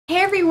Hey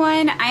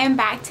everyone, I am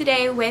back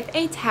today with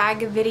a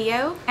tag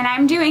video and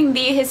I'm doing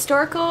the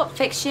historical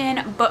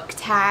fiction book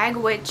tag,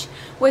 which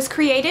was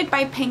created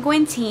by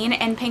Penguin Teen,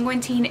 and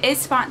Penguin Teen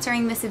is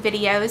sponsoring this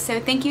video,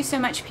 so thank you so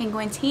much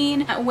Penguin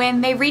Teen.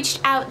 When they reached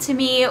out to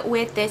me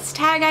with this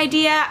tag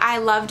idea, I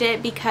loved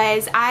it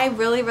because I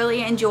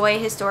really enjoy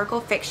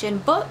historical fiction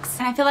books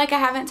and I feel like I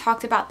haven't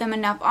talked about them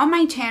enough on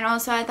my channel,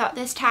 so I thought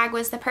this tag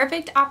was the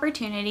perfect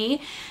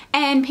opportunity.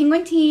 And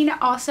Penguin Teen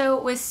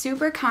also was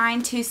super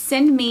kind to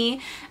send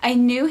me a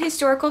new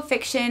historical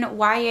fiction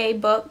YA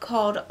book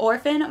called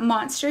Orphan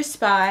Monster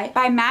Spy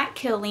by Matt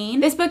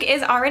Killeen. This book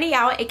is already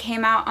out. It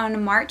came out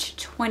on March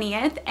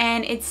 20th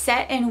and it's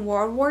set in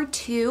World War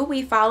II.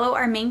 We follow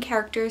our main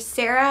character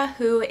Sarah,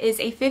 who is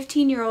a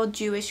 15-year-old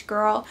Jewish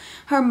girl.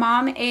 Her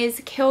mom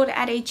is killed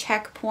at a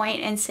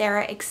checkpoint and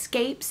Sarah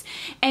escapes,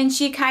 and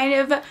she kind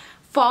of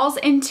falls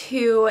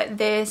into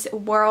this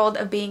world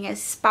of being a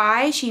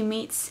spy. She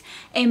meets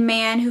a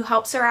man who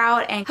helps her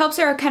out and helps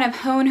her kind of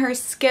hone her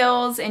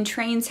skills and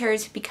trains her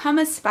to become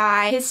a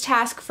spy. His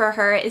task for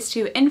her is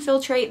to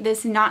infiltrate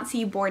this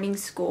Nazi boarding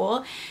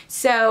school.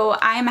 So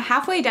I'm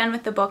halfway done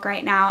with the book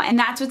right now and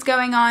that's what's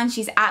going on.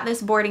 She's at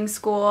this boarding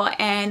school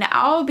and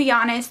I'll be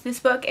honest, this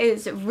book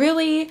is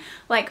really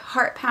like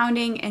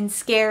heart-pounding and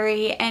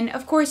scary and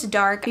of course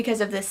dark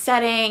because of the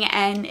setting,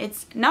 and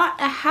it's not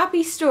a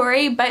happy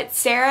story, but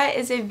Sarah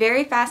is a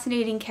very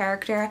fascinating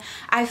character.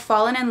 I've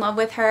fallen in love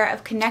with her,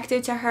 I've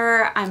connected to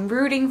her, I'm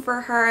rooting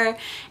for her,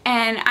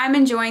 and I'm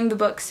enjoying the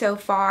book so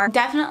far.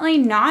 Definitely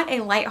not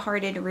a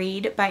lighthearted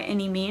read by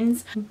any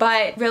means,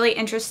 but really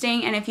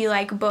interesting, and if you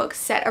like books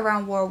set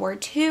around World War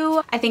II,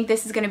 I think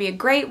this is going to be a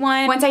great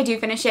one. Once I do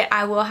finish it,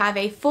 I will have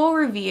a full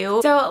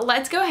review. So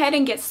let's go ahead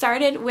and get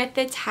started with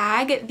the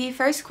tag. The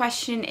first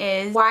question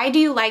is, why do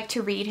you like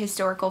to read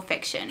historical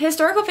fiction?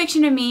 Historical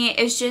fiction to me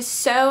is just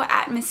so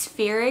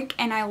atmospheric,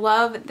 and I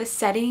love the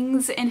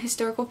settings in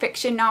historical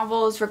fiction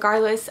novels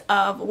regardless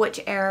of which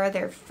era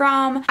they're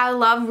from. I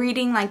love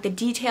reading like the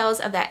details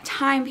of that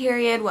time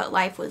period, what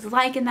life was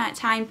like in that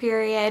time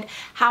period,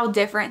 how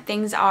different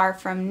things are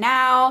from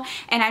now,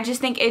 and I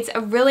just think it's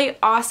a really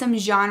awesome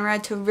genre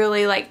to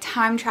really like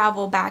time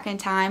travel back in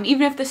time.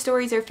 Even if the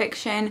stories are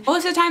fiction,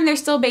 most of the time they're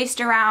still based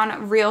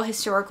around real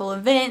historical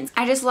events.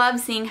 I just love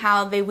seeing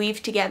how they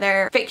weave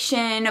together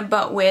fiction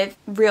but with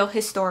real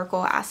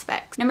historical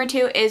aspects. Number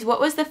 2 is, what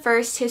was the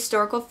first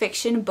historical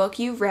fiction book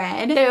you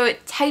read? So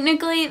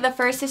technically the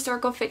first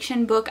historical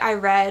fiction book I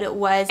read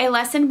was A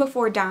Lesson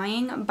Before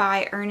Dying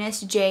by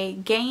Ernest J.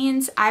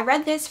 Gaines. I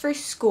read this for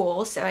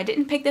school, so I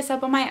didn't pick this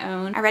up on my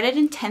own. I read it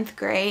in 10th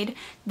grade.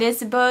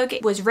 This book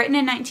was written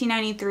in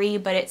 1993,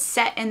 but it's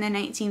set in the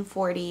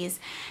 1940s,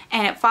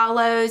 and it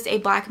follows a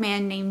black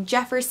man named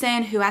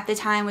Jefferson who at the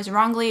time was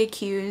wrongly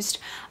accused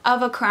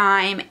of a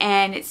crime,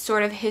 and it's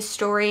sort of his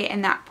story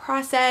in that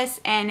process,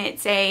 and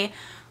it's a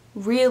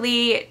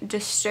really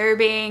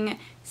disturbing,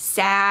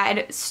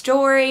 sad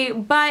story,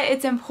 but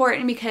it's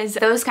important because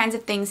those kinds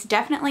of things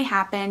definitely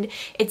happened.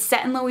 It's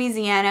set in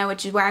Louisiana,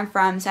 which is where I'm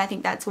from, so I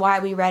think that's why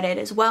we read it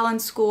as well in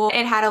school.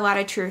 It had a lot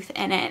of truth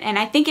in it, and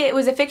I think it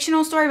was a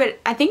fictional story, but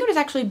I think it was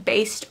actually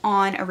based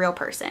on a real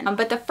person.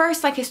 But the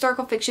first like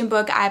historical fiction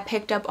book I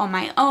picked up on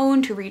my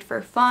own to read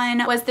for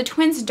fun was The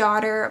Twins'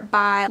 Daughter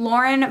by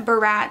Lauren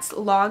Baratz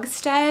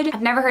Logstead.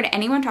 I've never heard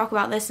anyone talk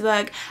about this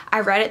book. I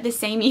read it the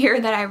same year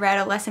that I read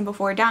A Lesson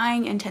Before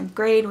Dying in 10th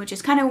grade, which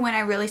is kind of when I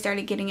really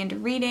started getting into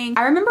reading.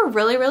 I remember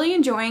really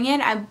enjoying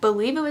it. I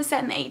believe it was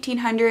set in the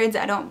 1800s.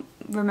 I don't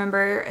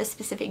remember a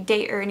specific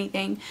date or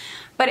anything,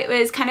 but it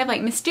was kind of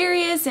like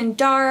mysterious and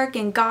dark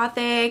and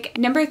gothic.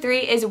 Number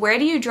 3 is, where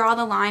do you draw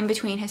the line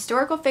between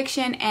historical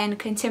fiction and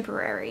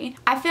contemporary?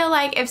 I feel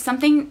like if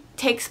something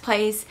takes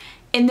place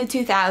in the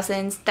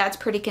 2000s, that's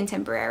pretty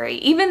contemporary.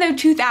 Even though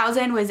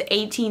 2000 was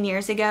 18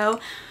 years ago,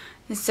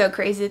 it's so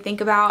crazy to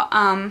think about.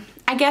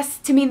 I guess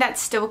to me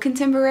that's still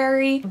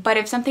contemporary, but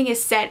if something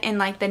is set in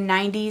like the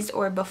 90s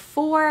or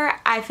before,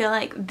 I feel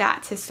like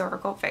that's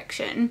historical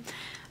fiction.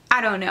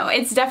 I don't know.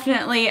 It's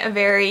definitely a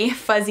very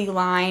fuzzy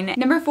line.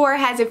 Number 4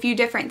 has a few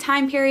different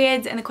time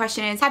periods, and the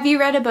question is, have you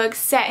read a book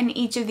set in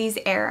each of these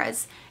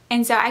eras?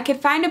 And so I could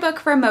find a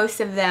book for most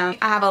of them.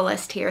 I have a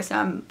list here, so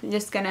I'm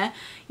just gonna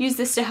use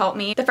this to help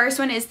me. The first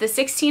one is the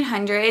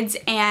 1600s,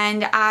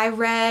 and I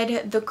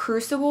read The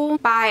Crucible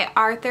by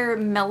Arthur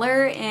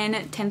Miller in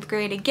 10th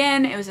grade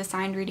again. It was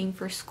assigned reading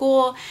for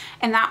school,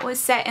 and that was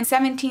set in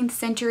 17th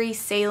century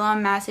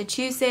Salem,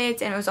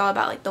 Massachusetts, and it was all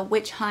about like the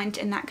witch hunt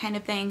and that kind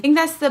of thing. I think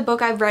that's the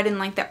book I've read in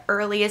like the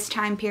earliest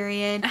time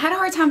period. I had a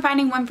hard time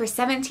finding one for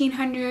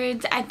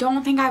 1700s. I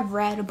don't think I've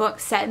read a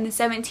book set in the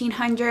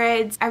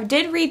 1700s. I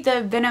did read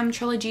the Venom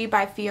trilogy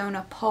by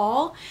Fiona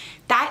Paul.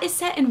 That is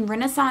set in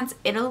Renaissance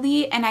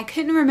Italy, and I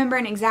couldn't remember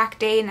an exact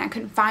date and I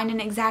couldn't find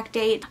an exact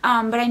date,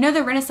 but I know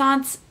the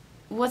Renaissance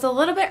was a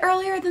little bit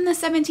earlier than the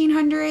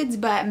 1700s,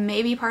 but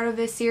maybe part of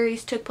this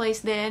series took place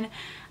then.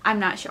 I'm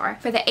not sure.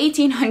 For the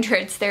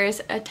 1800s,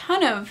 there's a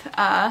ton of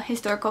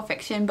historical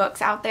fiction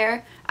books out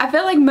there. I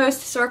feel like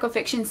most historical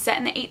fiction is set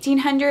in the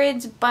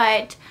 1800s,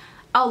 but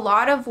a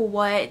lot of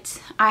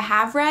what I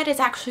have read is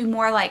actually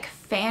more like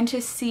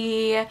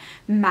fantasy,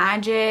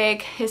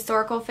 magic,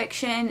 historical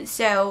fiction.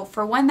 So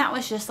for one that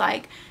was just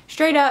like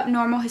straight up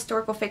normal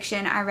historical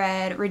fiction, I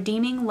read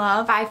Redeeming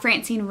Love by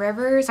Francine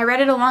Rivers. I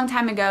read it a long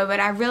time ago, but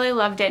I really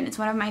loved it and it's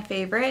one of my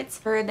favorites.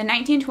 For the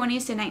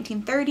 1920s to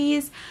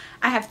 1930s,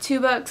 I have two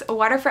books, A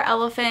Water for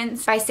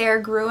Elephants by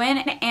Sarah Gruen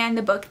and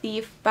The Book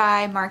Thief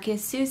by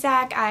Marcus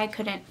Zusak. I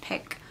couldn't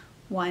pick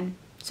one,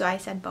 so I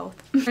said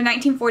both. For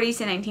 1940s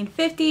to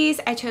 1950s,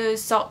 I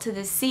chose Salt to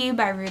the Sea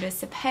by Ruta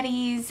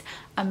Sepetys.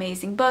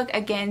 Amazing book,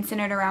 again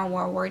centered around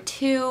World War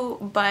II,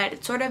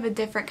 but sort of a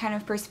different kind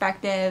of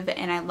perspective,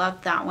 and I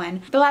loved that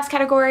one. The last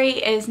category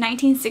is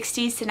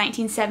 1960s to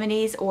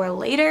 1970s or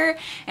later,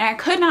 and I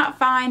could not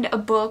find a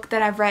book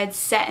that I've read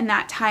set in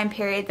that time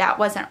period that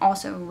wasn't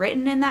also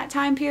written in that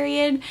time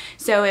period,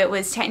 so it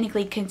was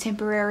technically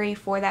contemporary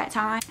for that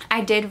time.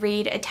 I did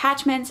read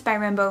Attachments by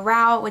Rimbaud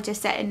Rao, which is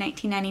set in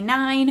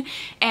 1999,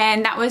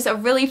 and that was a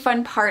really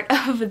fun part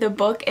of the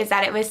book, is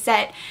that it was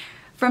set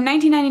from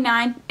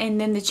 1999 and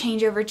then the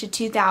change over to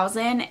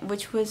 2000,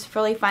 which was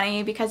really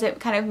funny because it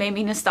kind of made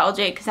me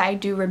nostalgic because I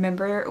do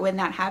remember when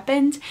that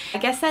happened. I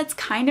guess that's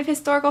kind of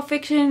historical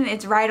fiction.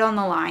 It's right on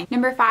the line.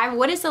 Number 5,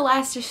 what is the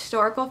last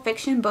historical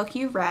fiction book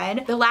you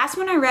read? The last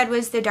one I read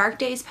was The Dark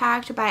Days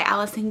Pact by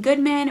Alison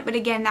Goodman, but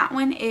again, that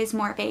one is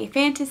more of a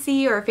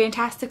fantasy or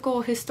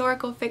fantastical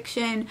historical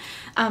fiction.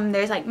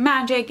 There's like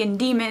magic and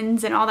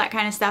demons and all that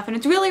kind of stuff, and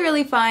it's really,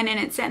 really fun, and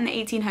it's set in the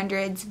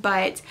 1800s,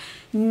 but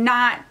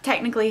not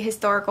technically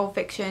historical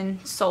fiction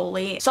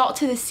solely. Salt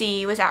to the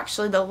Sea was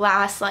actually the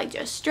last like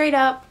just straight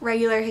up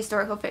regular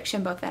historical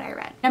fiction book that I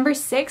read. Number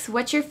 6,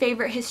 what's your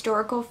favorite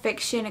historical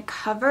fiction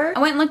cover? I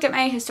went and looked at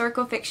my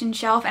historical fiction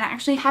shelf and I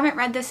actually haven't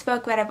read this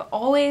book, but I've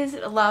always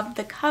loved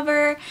the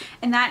cover,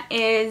 and that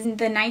is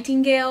The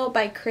Nightingale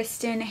by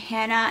Kristen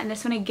Hanna, and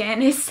this one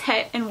again is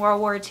set in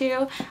World War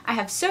II. I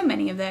have so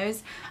many of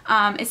those.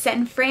 It's set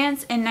in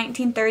France in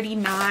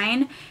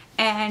 1939.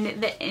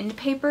 And the end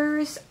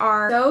papers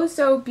are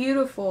so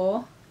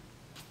beautiful.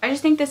 I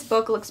just think this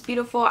book looks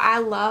beautiful. I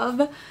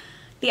love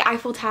the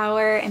Eiffel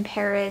Tower in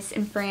Paris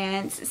in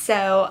France,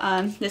 so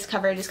this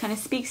cover just kind of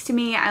speaks to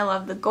me. I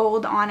love the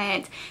gold on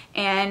it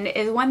and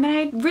is one that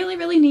I really,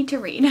 really need to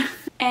read.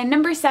 And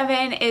number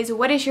 7 is,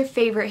 what is your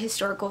favorite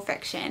historical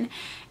fiction?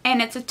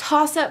 And it's a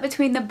toss-up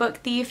between The Book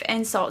Thief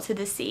and Salt to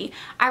the Sea.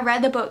 I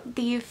read The Book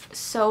Thief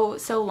so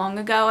long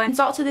ago, and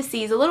Salt to the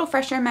Sea is a little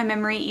fresher in my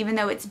memory even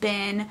though it's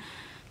been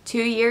 2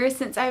 years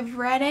since I've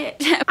read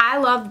it. I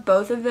loved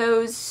both of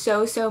those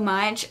so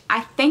much.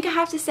 I think I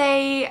have to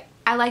say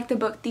I like The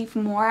Book Thief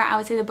more. I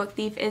would say The Book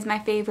Thief is my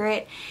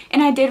favorite,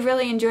 and I did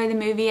really enjoy the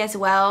movie as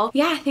well.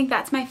 Yeah, I think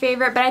that's my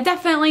favorite, but I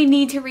definitely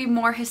need to read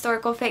more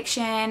historical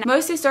fiction.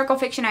 Most historical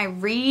fiction I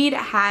read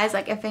has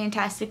like a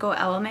fantastical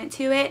element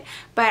to it,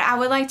 but I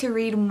would like to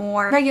read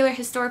more regular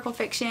historical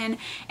fiction,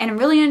 and I'm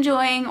really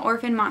enjoying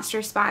Orphan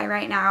Monster Spy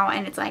right now,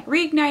 and it's like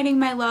reigniting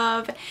my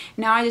love.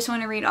 Now I just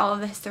want to read all of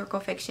the historical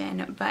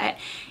fiction. But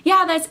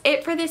yeah, that's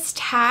it for this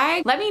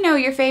tag. Let me know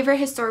your favorite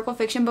historical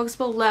fiction books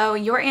below,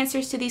 your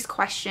answers to these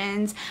questions.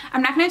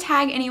 I'm not going to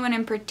tag anyone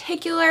in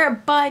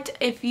particular, but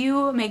if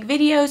you make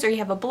videos or you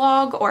have a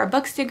blog or a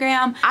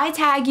bookstagram, I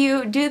tag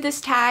you, do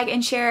this tag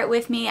and share it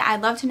with me.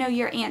 I'd love to know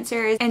your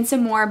answers and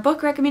some more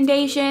book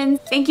recommendations.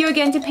 Thank you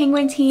again to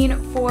Penguin Teen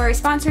for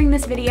sponsoring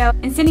this video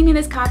and sending me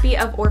this copy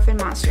of Orphan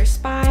Monster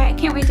Spy. I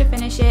can't wait to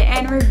finish it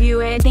and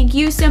review it. Thank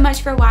you so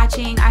much for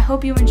watching. I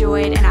hope you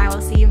enjoyed, and I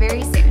will see you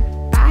very soon.